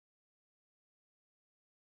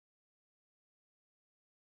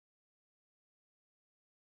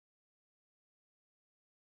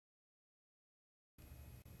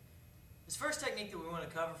This first technique that we want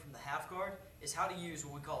to cover from the half guard is how to use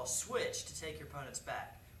what we call a switch to take your opponent's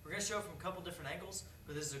back. We're going to show it from a couple different angles,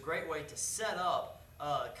 but this is a great way to set up,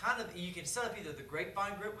 you can set up either the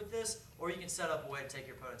grapevine grip with this, or you can set up a way to take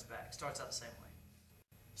your opponent's back. It starts out the same way.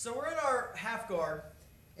 So we're in our half guard,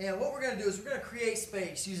 and what we're going to do is we're going to create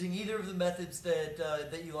space using either of the methods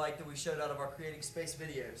that you like that we showed out of our creating space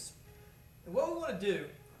videos. And what we want to do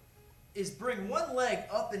is bring one leg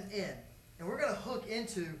up and in, and we're going to hook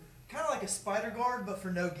into kind of like a spider guard, but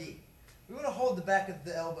for no gi. We want to hold the back of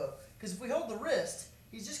the elbow, because if we hold the wrist,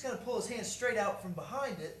 he's just going to pull his hand straight out from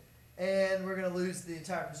behind it, and we're going to lose the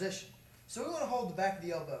entire position. So we want to hold the back of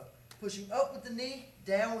the elbow, pushing up with the knee,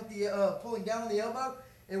 down with the pulling down on the elbow,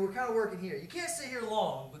 and we're kind of working here. You can't sit here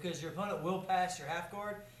long because your opponent will pass your half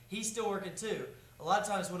guard. He's still working too. A lot of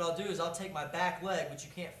times what I'll do is I'll take my back leg, which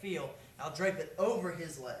you can't feel, and I'll drape it over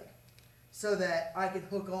his leg so that I can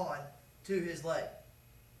hook on to his leg.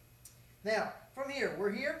 Now, from here,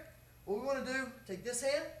 we're here. What we want to do, take this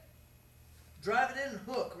hand, drive it in and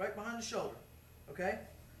hook right behind the shoulder, okay?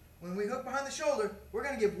 When we hook behind the shoulder, we're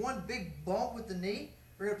going to give one big bump with the knee.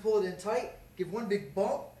 We're going to pull it in tight, give one big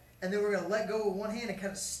bump, and then we're going to let go with one hand and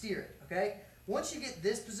kind of steer it, okay? Once you get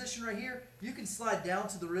this position right here, you can slide down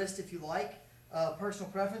to the wrist if you like.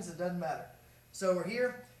 Personal preference, it doesn't matter. So we're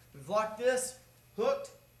here, we've locked this,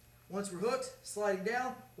 hooked. Once we're hooked, sliding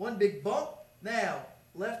down, one big bump. Now,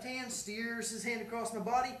 left hand steers his hand across my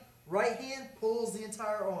body, right hand pulls the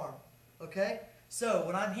entire arm, okay? So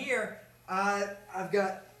when I'm here, I've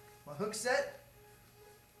got my hook set,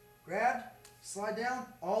 grabbed, slide down,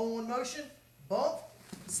 all in one motion, bump,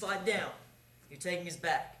 slide down. You're taking his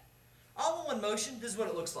back. All in one motion, this is what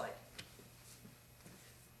it looks like.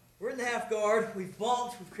 We're in the half guard, we've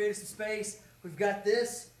bumped, we've created some space, we've got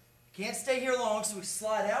this. Can't stay here long, so we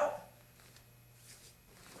slide out.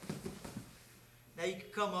 Now you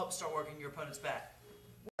can come up and start working your opponent's back.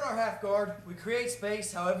 We're in our half guard, we create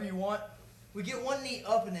space however you want. We get one knee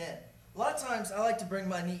up and in. A lot of times I like to bring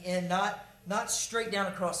my knee in, not straight down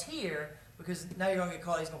across here, because now you're going to get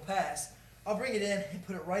caught, he's going to pass. I'll bring it in and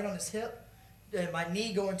put it right on his hip, and my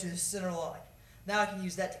knee going to his center line. Now I can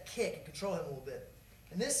use that to kick and control him a little bit.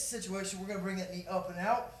 In this situation, we're going to bring that knee up and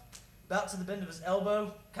out, about to the bend of his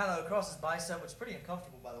elbow, kind of across his bicep, which is pretty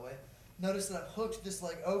uncomfortable, by the way. Notice that I've hooked this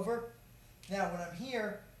leg over. Now, when I'm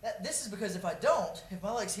here, this is because if I don't, if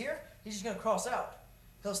my leg's here, he's just going to cross out.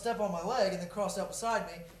 He'll step on my leg and then cross out beside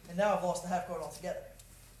me, and now I've lost the half guard altogether.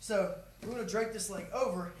 So we're going to drape this leg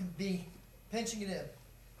over and be pinching it in.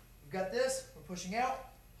 We've got this, we're pushing out,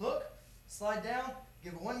 hook, slide down,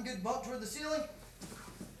 give it one good bump toward the ceiling,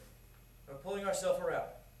 we're pulling ourselves around.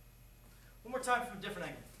 One more time from a different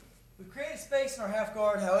angle. We've created space in our half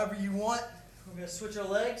guard however you want. We're going to switch our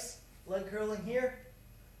legs, leg curling here.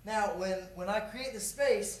 Now, when I create this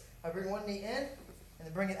space, I bring one knee in and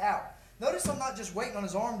then bring it out. Notice I'm not just waiting on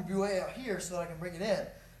his arm to be way out here so that I can bring it in.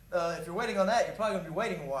 If you're waiting on that, you're probably going to be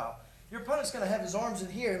waiting a while. Your opponent's going to have his arms in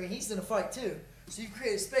here. I mean, he's in a fight too. So you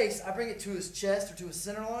create a space, I bring it to his chest or to his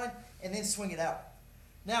center line, and then swing it out.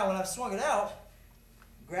 Now, when I've swung it out,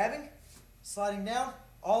 grabbing, sliding down,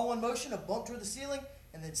 all in one motion, a bump toward the ceiling,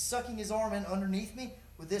 and then sucking his arm in underneath me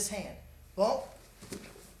with this hand. Bump,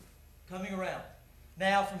 coming around.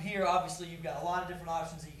 Now from here, obviously, you've got a lot of different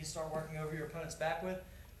options that you can start working over your opponent's back with,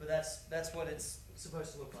 but that's what it's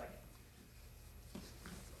supposed to look like.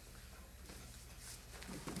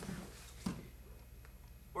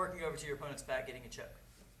 Working over to your opponent's back, getting a choke.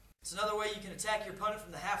 It's another way you can attack your opponent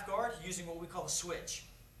from the half guard using what we call a switch.